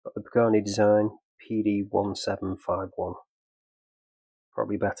Pagani Design PD1751,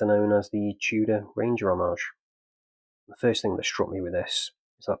 probably better known as the Tudor Ranger Homage. The first thing that struck me with this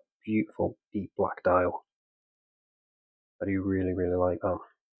is that beautiful deep black dial. I do really like that.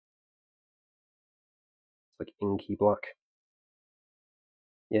 It's like inky black.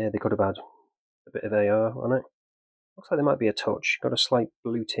 Yeah, they could have had a bit of AR on it. Looks like there might be a touch. Got a slight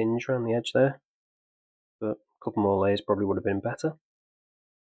blue tinge around the edge there, but a couple more layers probably would have been better.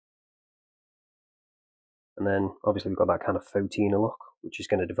 And then obviously we've got that kind of fauxtina look, which is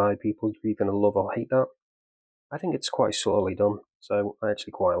going to divide people. You're either going to love or hate that. I think it's quite subtly done, so I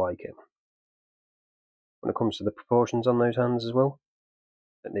actually quite like it. When it comes to the proportions on those hands as well,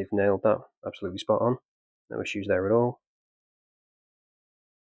 I think they've nailed that absolutely spot on. No issues there at all.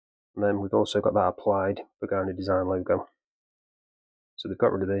 And then we've also got that applied Pagani Design logo. So they've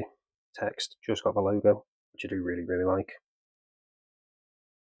got rid of the text, just got the logo, which I do really like.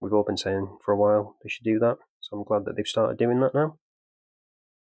 We've all been saying for a while they should do that, so I'm glad that they've started doing that now.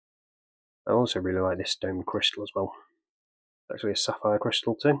 I also really like this domed crystal as well. It's actually a sapphire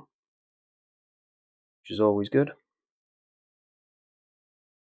crystal too, which is always good.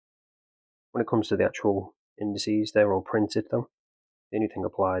 When it comes to the actual indices, they're all printed though. The only thing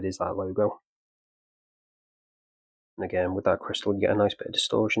applied is that logo. And again, with that crystal, you get a nice bit of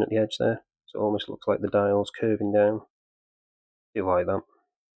distortion at the edge there, so it almost looks like the dial's curving down. I do like that.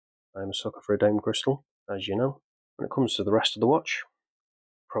 I'm a sucker for a domed crystal, as you know. When it comes to the rest of the watch,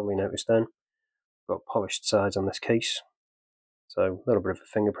 probably noticed then, got polished sides on this case, so a little bit of a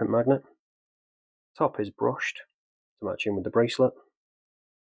fingerprint magnet. Top is brushed to match in with the bracelet.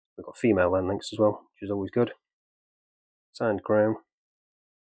 We've got female end links as well, which is always good. Signed crown.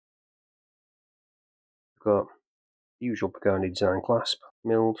 We've got the usual Pagani Design clasp,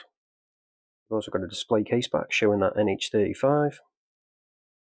 milled. We've also got a display case back showing that NH35.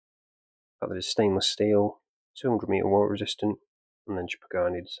 That is stainless steel, 200 meter water resistant, and then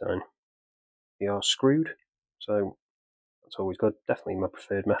Pagani Design. They are screwed, so that's always good. Definitely my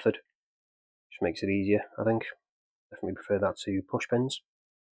preferred method, which makes it easier, I think. Definitely prefer that to push pins.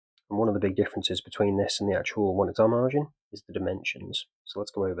 And one of the big differences between this and the actual one it's homaging is the dimensions. So let's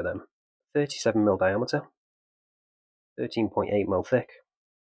go over them. 37mm diameter, 13.8mm thick,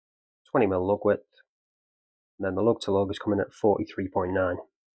 20mm lug width, and then the lug to lug is coming at 43.9.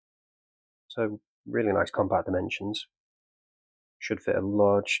 So really nice compact dimensions. Should fit a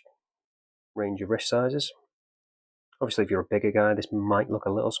large range of wrist sizes. Obviously if you're a bigger guy this might look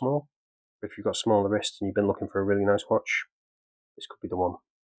a little small, but if you've got smaller wrists and you've been looking for a really nice watch, this could be the one.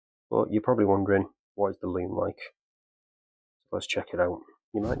 But you're probably wondering, what is the loom like? So let's check it out.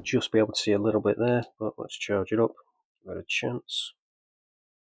 You might just be able to see a little bit there, but let's charge it up, give it a chance.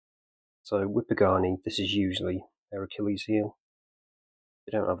 So with Pagani, this is usually their Achilles heel.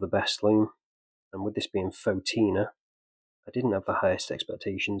 They don't have the best loom, and with this being fauxtina, I didn't have the highest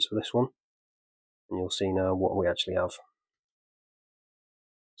expectations for this one, and you'll see now what we actually have.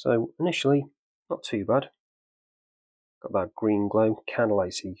 So initially, not too bad. Got that green glow, kind of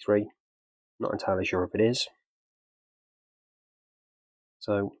like C3, not entirely sure if it is.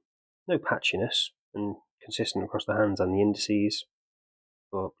 So no patchiness, and consistent across the hands and the indices,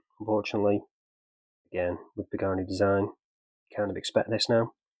 but unfortunately, again, with Pagani Design, you kind of expect this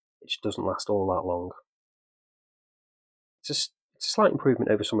now. It just doesn't last all that long. It's a slight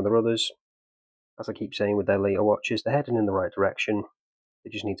improvement over some of their others. As I keep saying with their later watches, they're heading in the right direction. They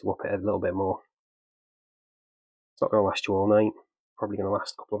just need to up it a little bit more. It's not going to last you all night. Probably going to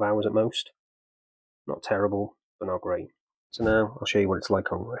last a couple of hours at most. Not terrible, but not great. So now I'll show you what it's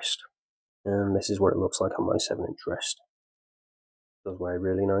like on wrist. And this is what it looks like on my 7-inch wrist. It does wear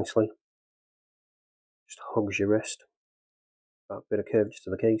really nicely. Just hugs your wrist. That bit of curve just to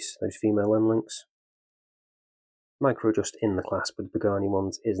the case, those female end links. Micro adjust in the clasp with the Pagani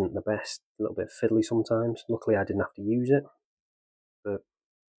ones isn't the best. A little bit fiddly sometimes. Luckily I didn't have to use it. But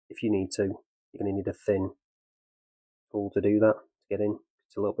if you need to, you're going to need a thin tool to do that, to get in.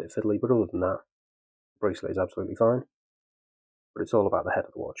 It's a little bit fiddly, but other than that, the bracelet is absolutely fine. But it's all about the head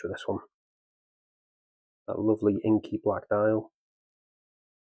of the watch with this one. That lovely inky black dial.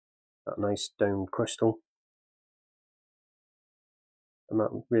 That nice domed crystal. And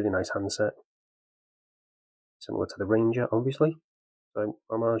that really nice handset. Similar to the Ranger, obviously. So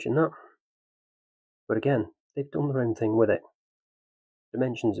I'm homaging that. But again, they've done their own thing with it.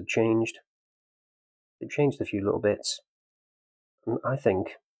 Dimensions have changed. They've changed a few little bits. And I think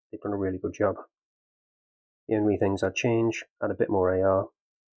they've done a really good job. The only things I'd change, add a bit more AR,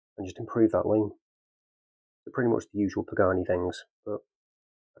 and just improve that loom. They're pretty much the usual Pagani things, but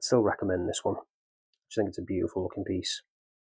I'd still recommend this one. I just think it's a beautiful looking piece.